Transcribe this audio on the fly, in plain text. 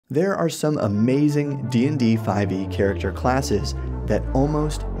There are some amazing D&D 5e character classes that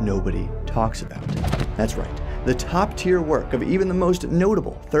almost nobody talks about. That's right, the top tier work of even the most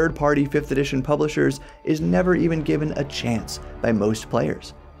notable third-party 5th edition publishers is never even given a chance by most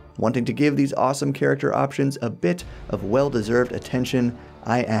players. Wanting to give these awesome character options a bit of well-deserved attention,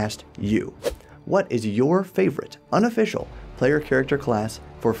 I asked you, what is your favorite unofficial player character class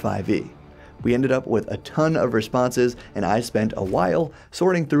for 5e? We ended up with a ton of responses, and I spent a while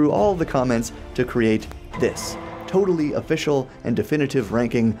sorting through all of the comments to create this totally official and definitive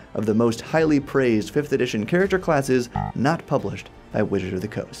ranking of the most highly praised 5th edition character classes not published by Wizards of the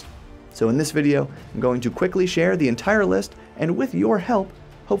Coast. So in this video, I'm going to quickly share the entire list, and with your help,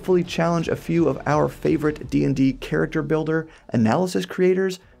 hopefully challenge a few of our favorite D&D character builder analysis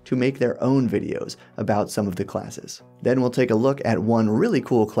creators to make their own videos about some of the classes. Then we'll take a look at one really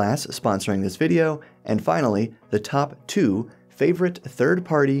cool class sponsoring this video, and finally, the top 2 favorite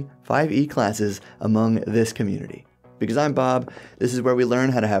third-party 5e classes among this community. Because I'm Bob, this is where we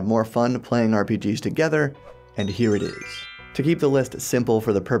learn how to have more fun playing RPGs together, and here it is. To keep the list simple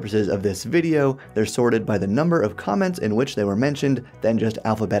for the purposes of this video, they're sorted by the number of comments in which they were mentioned, then just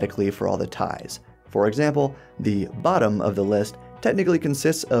alphabetically for all the ties. For example, the bottom of the list technically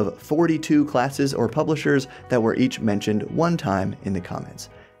consists of 42 classes or publishers that were each mentioned one time in the comments.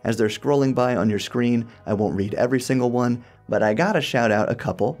 As they're scrolling by on your screen, I won't read every single one, but I gotta shout out a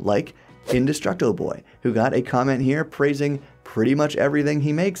couple, like Indestructoboy, who got a comment here praising pretty much everything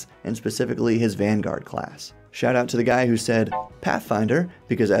he makes, and specifically his Vanguard class. Shout out to the guy who said Pathfinder,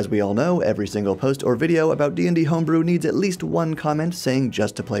 because as we all know, every single post or video about D&D Homebrew needs at least one comment saying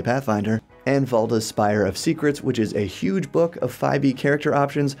just to play Pathfinder. And Valda's Spire of Secrets, which is a huge book of 5e character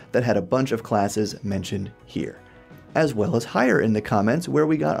options that had a bunch of classes mentioned here. As well as higher in the comments, where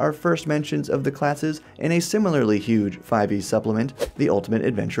we got our first mentions of the classes in a similarly huge 5e supplement, the Ultimate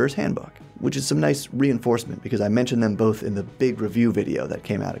Adventurer's Handbook, which is some nice reinforcement because I mentioned them both in the big review video that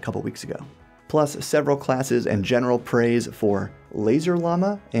came out a couple weeks ago. Plus several classes and general praise for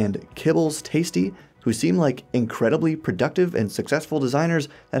LaserLlama and KibblesTasty, who seem like incredibly productive and successful designers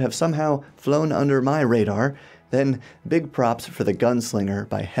that have somehow flown under my radar. Then big props for the Gunslinger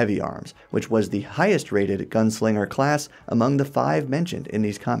by Heavyarms, which was the highest rated Gunslinger class among the 5 mentioned in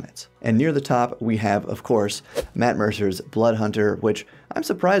these comments. And near the top we have, of course, Matt Mercer's Bloodhunter, which I'm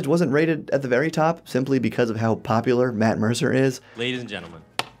surprised wasn't rated at the very top simply because of how popular Matt Mercer is. Ladies and gentlemen,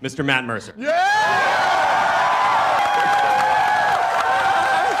 Mr. Matt Mercer. Yeah!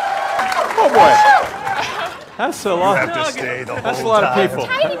 Oh boy. That's a lot. That's a lot of people.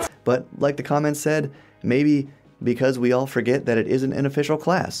 But like the comments said, maybe because we all forget that it isn't an official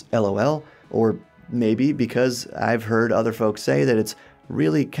class, LOL, or maybe because I've heard other folks say that it's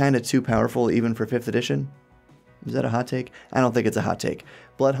really kind of too powerful even for 5th edition. Is that a hot take? I don't think it's a hot take.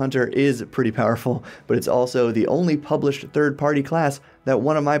 Bloodhunter is pretty powerful, but it's also the only published third-party class that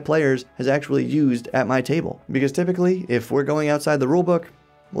one of my players has actually used at my table. Because typically, if we're going outside the rulebook,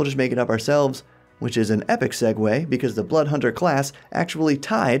 we'll just make it up ourselves, which is an epic segue because the Bloodhunter class actually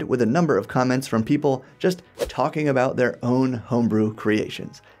tied with a number of comments from people just talking about their own homebrew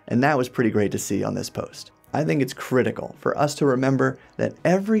creations. And that was pretty great to see on this post. I think it's critical for us to remember that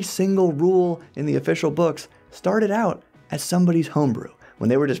every single rule in the official books started out as somebody's homebrew, when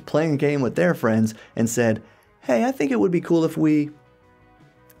they were just playing a game with their friends and said, hey, I think it would be cool if we...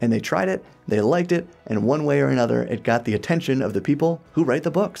 And they tried it, they liked it, and one way or another it got the attention of the people who write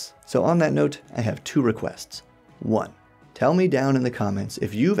the books. So on that note, I have 2 requests. 1. Tell me down in the comments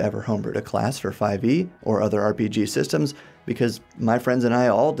if you've ever homebrewed a class for 5e or other RPG systems, because my friends and I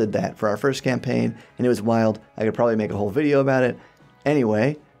all did that for our first campaign, and it was wild. I could probably make a whole video about it.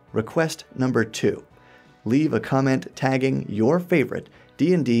 Anyway, request number 2. Leave a comment tagging your favorite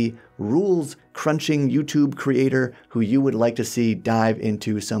D&D rules crunching YouTube creator who you would like to see dive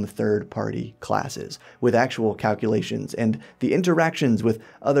into some third-party classes with actual calculations and the interactions with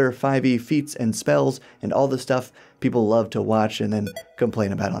other 5e feats and spells and all the stuff people love to watch and then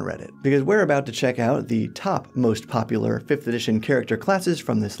complain about on Reddit. Because we're about to check out the top most popular 5th edition character classes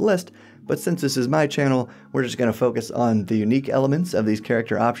from this list, but since this is my channel, we're just going to focus on the unique elements of these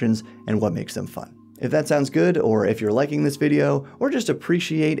character options and what makes them fun. If that sounds good, or if you're liking this video, or just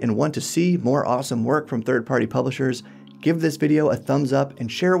appreciate and want to see more awesome work from third-party publishers, give this video a thumbs up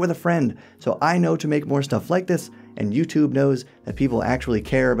and share it with a friend so I know to make more stuff like this, and YouTube knows that people actually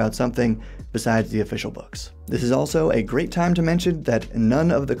care about something besides the official books. This is also a great time to mention that none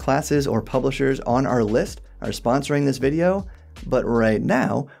of the classes or publishers on our list are sponsoring this video, but right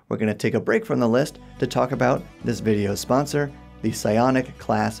now we're going to take a break from the list to talk about this video's sponsor, the Psionic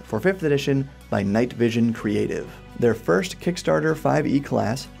class for 5th edition by Night Vision Creative. Their first Kickstarter 5e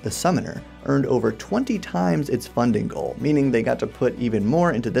class, the Summoner, earned over 20 times its funding goal, meaning they got to put even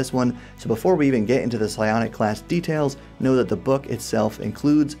more into this one. So before we even get into the Psionic class details, know that the book itself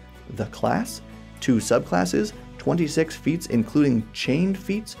includes the class, 2 subclasses, 26 feats including chained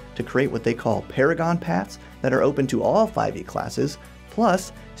feats to create what they call Paragon Paths that are open to all 5e classes,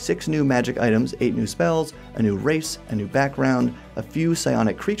 plus 6 new magic items, 8 new spells, a new race, a new background, a few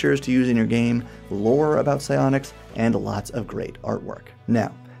psionic creatures to use in your game, lore about psionics, and lots of great artwork.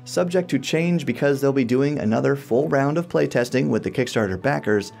 Now, subject to change because they'll be doing another full round of playtesting with the Kickstarter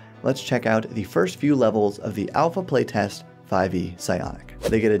backers, let's check out the first few levels of the Alpha Playtest 5e Psionic.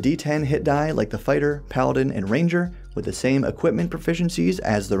 They get a D10 hit die like the Fighter, Paladin, and Ranger, with the same equipment proficiencies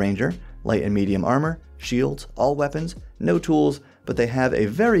as the Ranger, light and medium armor, shields, all weapons, no tools, but they have a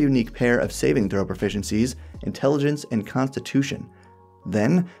very unique pair of saving throw proficiencies, Intelligence and Constitution.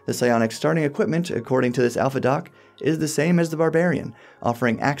 Then, the Psionic starting equipment, according to this Alpha Doc, is the same as the Barbarian,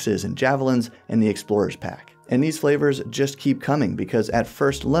 offering axes and javelins and the Explorer's Pack. And these flavors just keep coming because at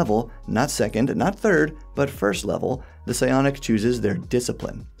first level, not second, not third, but first level, the Psionic chooses their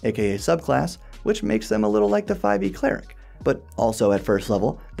Discipline, aka subclass, which makes them a little like the 5e Cleric. But also at first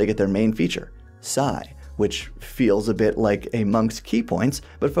level, they get their main feature, Psi, which feels a bit like a monk's key points,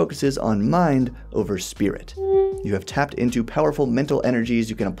 but focuses on mind over spirit. You have tapped into powerful mental energies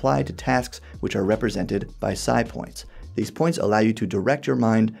you can apply to tasks which are represented by Psi points. These points allow you to direct your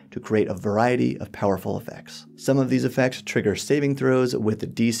mind to create a variety of powerful effects. Some of these effects trigger saving throws with the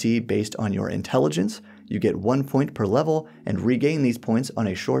DC based on your intelligence. You get 1 point per level and regain these points on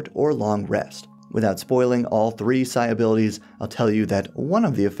a short or long rest. Without spoiling all 3 Psi abilities, I'll tell you that one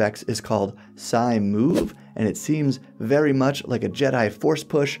of the effects is called Psi Move, and it seems very much like a Jedi Force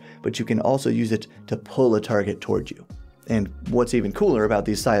Push, but you can also use it to pull a target towards you. And what's even cooler about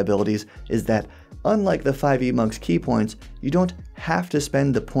these Psi abilities is that, unlike the 5e Monk's key points, you don't have to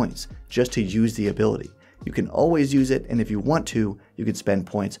spend the points just to use the ability. You can always use it, and if you want to, you can spend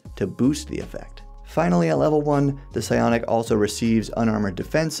points to boost the effect. Finally, at level 1, the Psionic also receives unarmored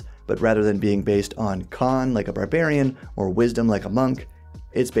defense, but rather than being based on Con like a Barbarian or Wisdom like a Monk,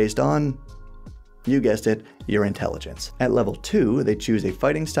 it's based on, you guessed it, your intelligence. At level 2, they choose a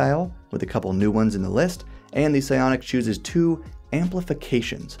fighting style, with a couple new ones in the list, and the Psionic chooses 2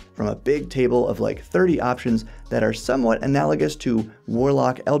 amplifications from a big table of like 30 options that are somewhat analogous to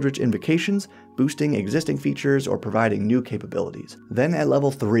Warlock Eldritch Invocations, boosting existing features or providing new capabilities. Then at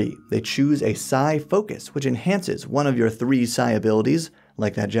level 3, they choose a Psi Focus, which enhances one of your 3 Psi abilities,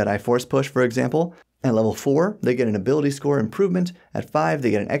 like that Jedi Force Push for example. At level 4, they get an ability score improvement. At 5,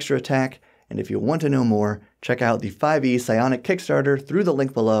 they get an extra attack. And if you want to know more, check out the 5e Psionic Kickstarter through the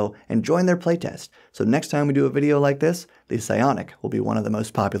link below and join their playtest. So next time we do a video like this, the Psionic will be one of the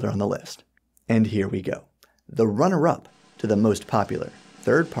most popular on the list. And here we go. The runner-up to the most popular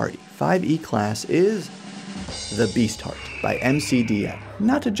third-party 5e class is the Beastheart by MCDM.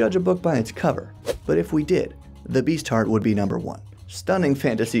 Not to judge a book by its cover, but if we did, the Beastheart would be number 1. Stunning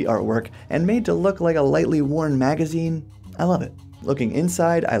fantasy artwork and made to look like a lightly worn magazine. I love it. Looking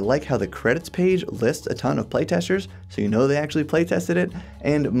inside, I like how the credits page lists a ton of playtesters, so you know they actually playtested it,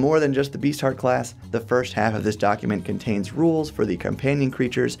 and more than just the Beastheart class, the first half of this document contains rules for the companion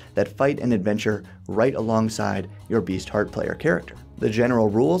creatures that fight and adventure right alongside your Beastheart player character. The general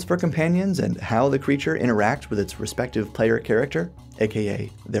rules for companions and how the creature interacts with its respective player character,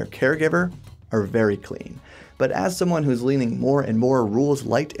 aka their caregiver, are very clean. But as someone who's leaning more and more rules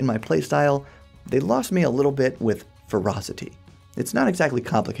light in my playstyle, they lost me a little bit with ferocity. It's not exactly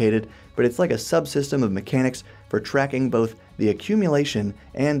complicated, but it's like a subsystem of mechanics for tracking both the accumulation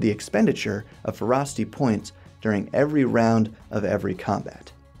and the expenditure of ferocity points during every round of every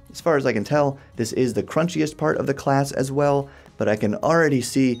combat. As far as I can tell, this is the crunchiest part of the class as well, but I can already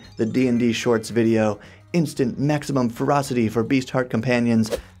see the D&D Shorts video, instant maximum ferocity for Beastheart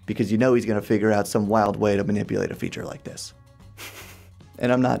companions, because you know he's going to figure out some wild way to manipulate a feature like this.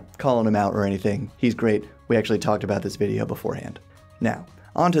 And I'm not calling him out or anything, he's great. We actually talked about this video beforehand. Now,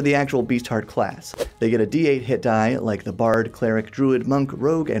 on to the actual Beastheart class. They get a D8 hit die like the Bard, Cleric, Druid, Monk,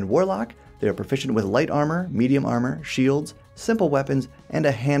 Rogue, and Warlock. They are proficient with light armor, medium armor, shields, simple weapons, and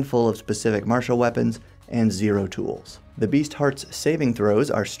a handful of specific martial weapons, and 0 tools. The Beastheart's saving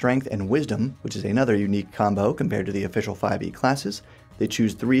throws are Strength and Wisdom, which is another unique combo compared to the official 5e classes. They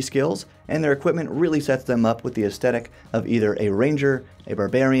choose 3 skills, and their equipment really sets them up with the aesthetic of either a Ranger, a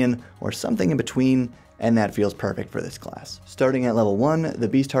Barbarian, or something in between, and that feels perfect for this class. Starting at level 1, the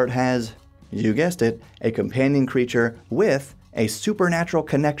Beastheart has, you guessed it, a companion creature with a supernatural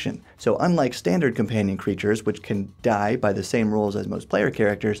connection. So unlike standard companion creatures, which can die by the same rules as most player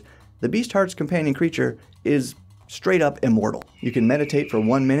characters, the Beastheart's companion creature is straight up immortal. You can meditate for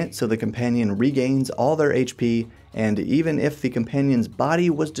 1 minute so the companion regains all their HP, and even if the companion's body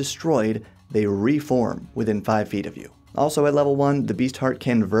was destroyed, they reform within 5 feet of you. Also at level 1, the Beastheart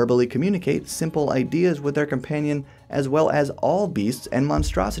can verbally communicate simple ideas with their companion, as well as all beasts and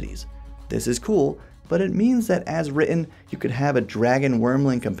monstrosities. This is cool, but it means that as written, you could have a dragon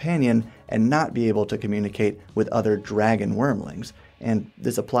wormling companion and not be able to communicate with other dragon wormlings, and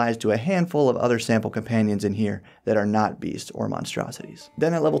this applies to a handful of other sample companions in here that are not beasts or monstrosities.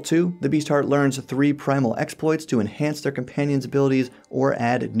 Then at level 2, the Beastheart learns 3 primal exploits to enhance their companion's abilities or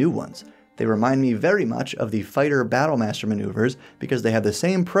add new ones. They remind me very much of the fighter Battlemaster maneuvers because they have the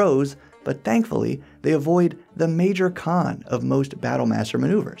same pros, but thankfully they avoid the major con of most Battlemaster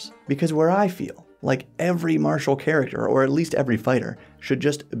maneuvers. Because where I feel like every martial character, or at least every fighter, should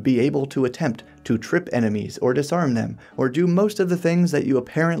just be able to attempt to trip enemies or disarm them, or do most of the things that you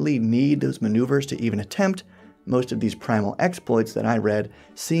apparently need those maneuvers to even attempt, most of these primal exploits that I read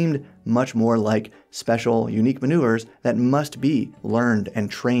seemed much more like special, unique maneuvers that must be learned and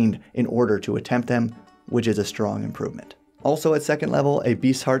trained in order to attempt them, which is a strong improvement. Also at 2nd level, a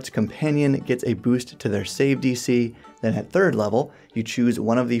Beastheart's companion gets a boost to their save DC. Then at 3rd level, you choose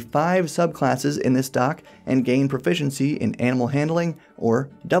one of the 5 subclasses in this doc and gain proficiency in animal handling or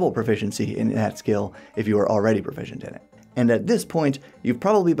double proficiency in that skill if you are already proficient in it. And at this point, you've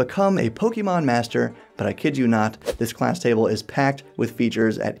probably become a Pokemon master, but I kid you not, this class table is packed with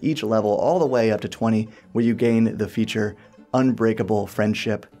features at each level all the way up to 20, where you gain the feature Unbreakable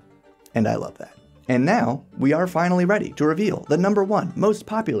Friendship, and I love that. And now, we are finally ready to reveal the #1 most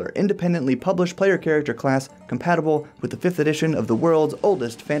popular independently published player character class compatible with the 5th edition of the world's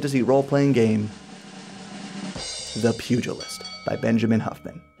oldest fantasy role-playing game, The Pugilist by Benjamin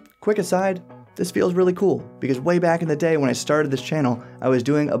Huffman. Quick aside, this feels really cool, because way back in the day when I started this channel, I was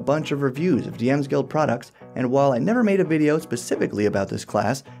doing a bunch of reviews of DM's Guild products, and while I never made a video specifically about this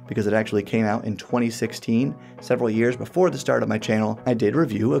class, because it actually came out in 2016, several years before the start of my channel, I did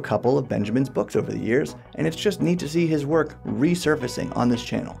review a couple of Benjamin's books over the years, and it's just neat to see his work resurfacing on this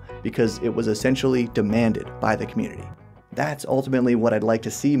channel, because it was essentially demanded by the community. That's ultimately what I'd like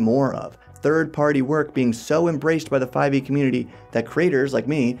to see more of. Third-party work being so embraced by the 5e community that creators like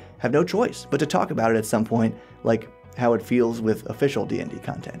me have no choice but to talk about it at some point, like how it feels with official D&D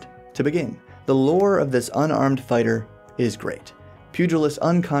content. To begin, the lore of this unarmed fighter is great. Pugilists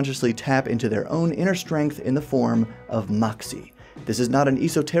unconsciously tap into their own inner strength in the form of moxie. This is not an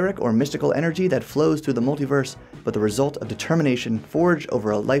esoteric or mystical energy that flows through the multiverse, but the result of determination forged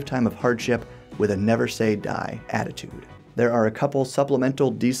over a lifetime of hardship with a never-say-die attitude. There are a couple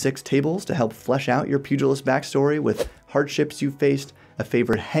supplemental D6 tables to help flesh out your pugilist backstory with hardships you faced, a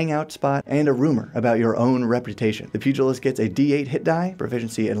favorite hangout spot, and a rumor about your own reputation. The pugilist gets a D8 hit die,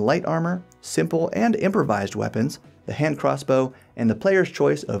 proficiency in light armor, simple and improvised weapons, the hand crossbow, and the player's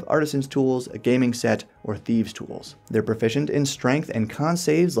choice of artisan's tools, a gaming set, or thieves' tools. They're proficient in strength and con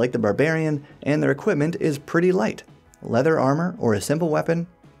saves like the barbarian, and their equipment is pretty light. Leather armor or a simple weapon,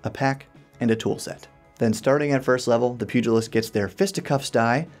 a pack, and a tool set. Then starting at 1st level, the pugilist gets their fisticuffs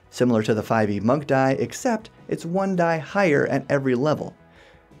die, similar to the 5e monk die, except it's 1 die higher at every level.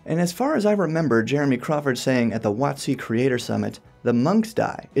 And as far as I remember Jeremy Crawford saying at the WotC Creator Summit, the monk's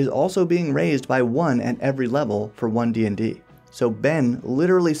die is also being raised by 1 at every level for 1 D&D. So Ben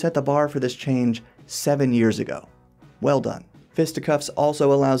literally set the bar for this change 7 years ago. Well done. Fisticuffs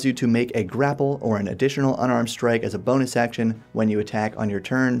also allows you to make a grapple or an additional unarmed strike as a bonus action when you attack on your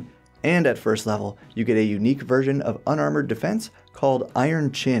turn. And at 1st level, you get a unique version of unarmored defense called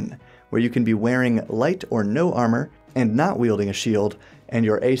Iron Chin, where you can be wearing light or no armor and not wielding a shield, and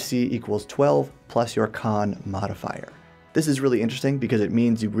your AC equals 12 plus your con modifier. This is really interesting because it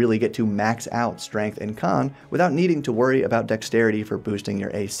means you really get to max out strength and con without needing to worry about dexterity for boosting your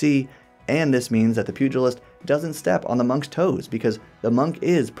AC, and this means that the pugilist doesn't step on the monk's toes because the monk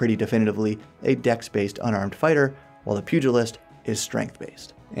is pretty definitively a dex-based unarmed fighter, while the pugilist is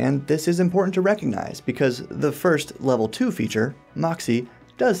strength-based. And this is important to recognize because the first level 2 feature, Moxie,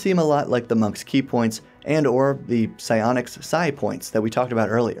 does seem a lot like the monk's key points and or the psionics psi points that we talked about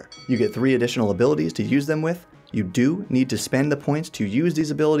earlier. You get 3 additional abilities to use them with. You do need to spend the points to use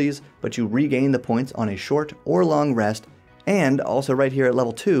these abilities, but you regain the points on a short or long rest. And also right here at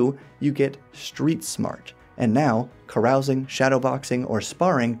level 2, you get Street Smart. And now, carousing, shadowboxing, or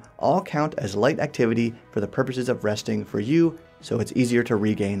sparring all count as light activity for the purposes of resting for you, so it's easier to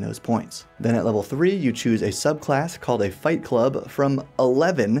regain those points. Then at level 3, you choose a subclass called a Fight Club from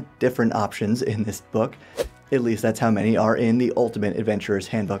 11 different options in this book. At least that's how many are in the Ultimate Adventurer's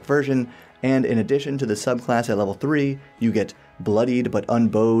Handbook version. And in addition to the subclass at level 3, you get bloodied but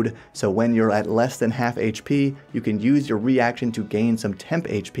unbowed, so when you're at less than half HP, you can use your reaction to gain some temp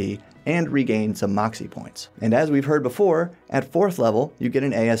HP and regain some Moxie points. And as we've heard before, at 4th level, you get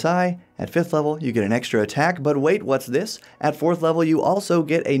an ASI, at 5th level, you get an extra attack, but wait, what's this? At 4th level, you also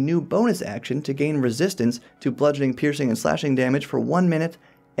get a new bonus action to gain resistance to bludgeoning, piercing, and slashing damage for 1 minute,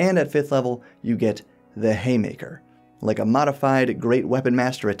 and at 5th level, you get the Haymaker. Like a modified Great Weapon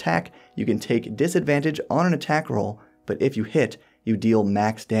Master attack, you can take disadvantage on an attack roll, but if you hit, you deal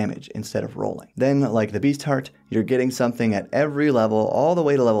max damage instead of rolling. Then, like the Beastheart, you're getting something at every level all the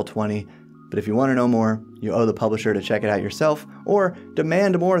way to level 20, but if you want to know more, you owe the publisher to check it out yourself, or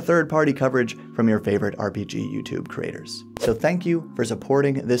demand more third-party coverage from your favorite RPG YouTube creators. So thank you for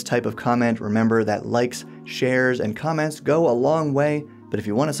supporting this type of comment. Remember that likes, shares, and comments go a long way, but if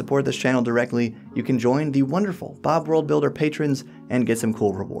you want to support this channel directly, you can join the wonderful Bob World Builder patrons and get some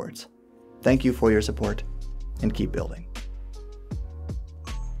cool rewards. Thank you for your support, and keep building.